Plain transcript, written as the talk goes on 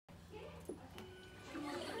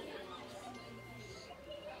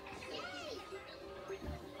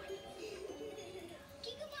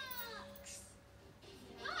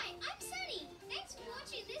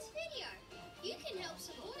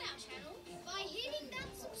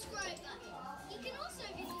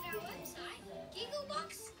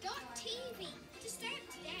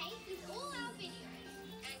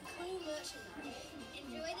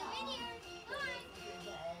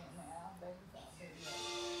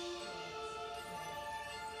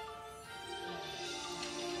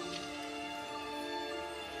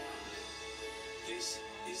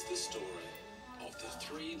is the story of the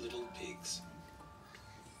three little pigs.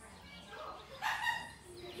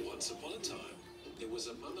 Once upon a time, there was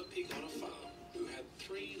a mama pig on a farm who had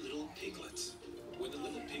three little piglets. When the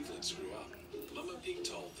little piglets grew up, Mama Pig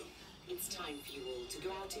told them, "It's time for you all to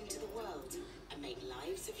go out into the world and make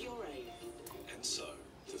lives of your own." And so,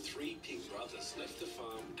 the three pig brothers left the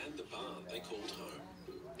farm and the barn they called home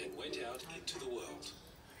and went out into the world.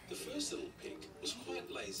 The first little pig was quite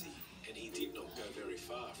lazy, and he did not go very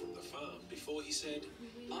far from the farm before he said,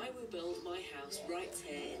 "I will build my house right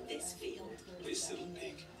here in this field." This little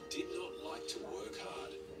pig did not like to work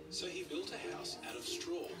hard, so he built a house out of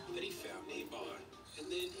straw that he found nearby,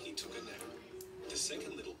 and then he took a nap. The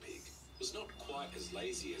second little pig was not quite as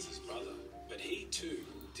lazy as his brother, but he too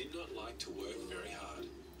did not like to work very hard.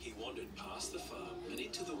 He wandered past the farm and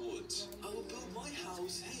into the woods. "I will build my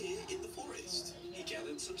house here in the forest." He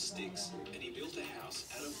gathered some sticks and he built a house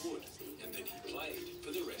out of wood, and then he played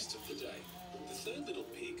for the rest of the day. The third little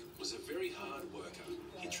pig was a very hard worker.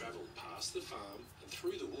 He travelled past the farm and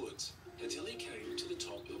through the woods until he came to the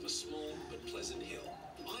top of a small but pleasant hill.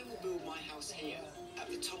 "I will build my house here, at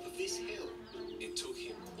the top of this hill." It took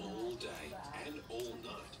him all day and all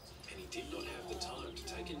night, and he did not have the time to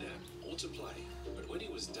take a nap or to play. But when he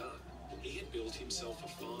was done, he had built himself a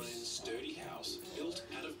fine, sturdy house built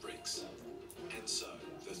out of bricks. And so,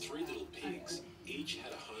 the three little pigs each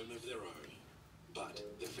had a home of their own. But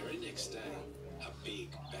the very next day, a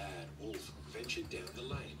big, bad wolf ventured down the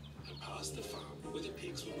lane and past the farm where the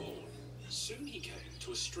pigs were born. Soon he came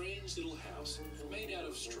to a strange little house made out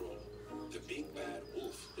of straw. The big, bad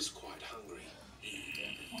wolf was quite hungry.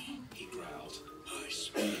 He growled, "I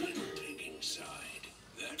smell a little pig inside.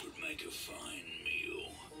 That would make a fine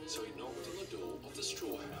meal." So he knocked on the door of the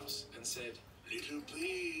straw house and said, Little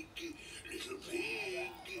pig,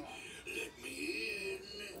 let me in."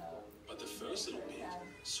 But the first little pig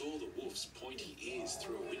saw the wolf's pointy ears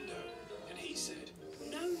through a window, and he said,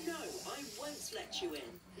 "No, I won't let you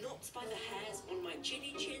in. Not by the hairs on my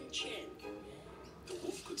chinny chin. The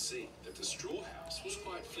wolf could see that the straw house was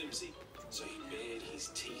quite flimsy, so he bared his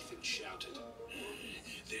teeth and shouted,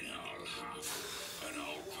 "Then I'll huff, and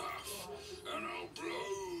I'll puff, and I'll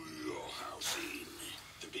blow your house in."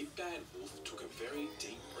 The big bad wolf took a very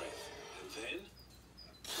deep breath, and then,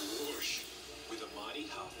 whoosh! With a mighty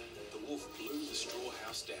huff, the wolf blew the straw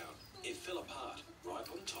house down. It fell apart right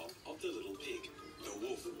on top of the little pig. The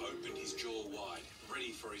wolf opened his jaw wide,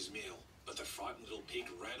 ready for his meal, but the frightened little pig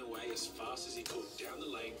ran away as fast as he could down the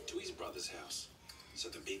lane to his brother's house. So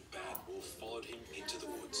the big bad wolf followed him into the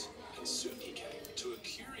woods, and soon he came to a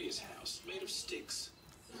curious house made of sticks.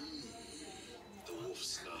 The wolf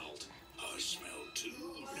snarled, "I smell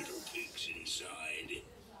two little pigs inside.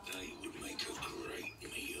 They would make a great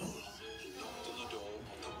meal." He knocked on the door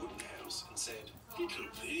of the wooden house and said, Little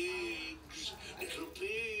pigs,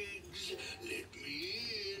 let me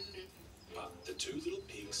in." But the two little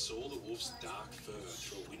pigs saw the wolf's dark fur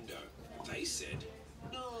through a window. They said,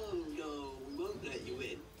 No, we won't let you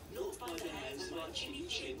in. Not by the hairs of our chinny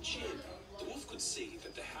chin. The wolf could see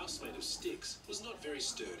that the house made of sticks was not very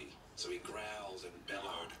sturdy, so he growled and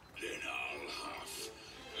bellowed, "Then I'll huff,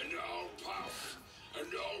 and I'll puff,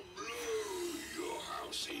 and I'll blow your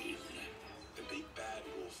house in." The big bad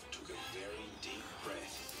wolf took a very deep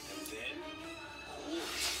breath, and then,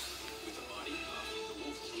 whoosh! With a mighty puff, the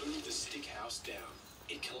wolf blew the stick house down.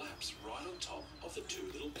 It collapsed right on top of the two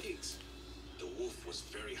little pigs. The wolf was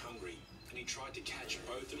very hungry, and he tried to catch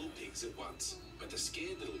both little pigs at once. But the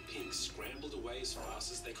scared little pigs scrambled away as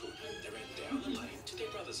fast as they could. They ran down the lane to their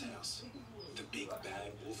brother's house. The big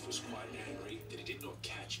bad wolf was quite angry that he did not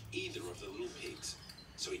catch either of the little pigs.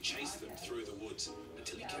 So he chased them through the woods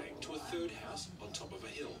until he came to a third house on top of a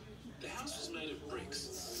hill. The house was made of bricks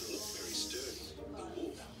and looked very sturdy. The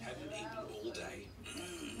wolf hadn't eaten all day.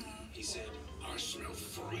 He said, "I smell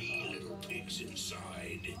three little pigs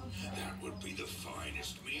inside. That would be the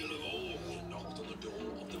finest meal of all." He knocked on the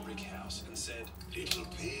door of the brick house and said, Little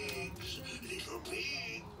pigs,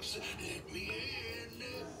 let me in."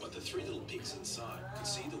 But the three little pigs inside could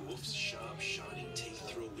see the wolf's sharp, shining teeth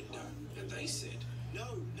through a window, and they said, No,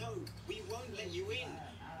 we won't let you in.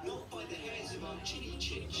 Not by the hairs of our chinny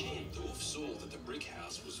chin. The wolf saw that the brick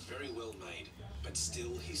house was very well made, but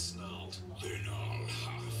still he snarled, "Then I'll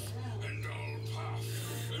huff, and I'll puff,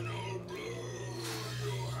 and I'll blow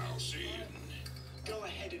your house in." Go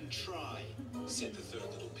ahead and try. said the third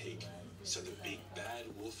little pig. So the big bad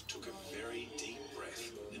wolf took a very deep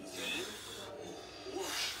breath, and then,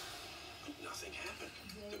 whoosh! But nothing happened.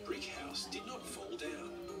 The brick house did not fall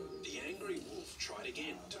down. The angry wolf tried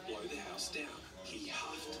again to blow the house down. He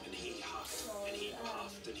huffed and he huffed and he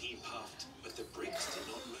puffed and he puffed, but the bricks did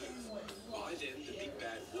not move. By then, the big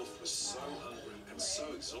bad wolf was so hungry and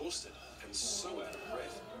so exhausted and so out of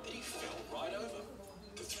breath that he fell right over.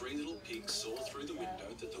 The three little pigs saw through the window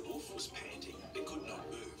that the wolf was panting and could not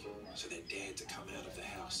move, so they dared to come out of the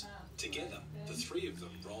house. Together, the three of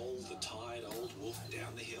them rolled the tired old wolf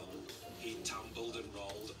down the hill. He tumbled and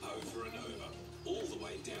rolled over and over, all the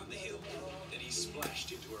way down the hill. Then he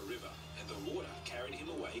splashed into a river, and the water carried him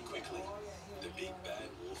away quickly. The big bad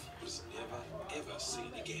wolf was never, ever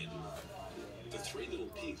seen again. The three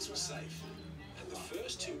little pigs were safe, and the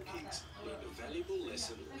first two pigs learned a valuable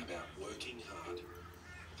lesson about working hard.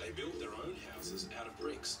 They built their own houses out of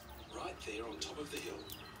bricks, right there on top of the hill.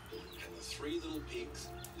 And the three little pigs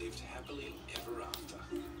lived happily ever after.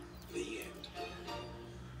 The end.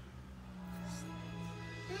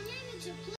 Remember to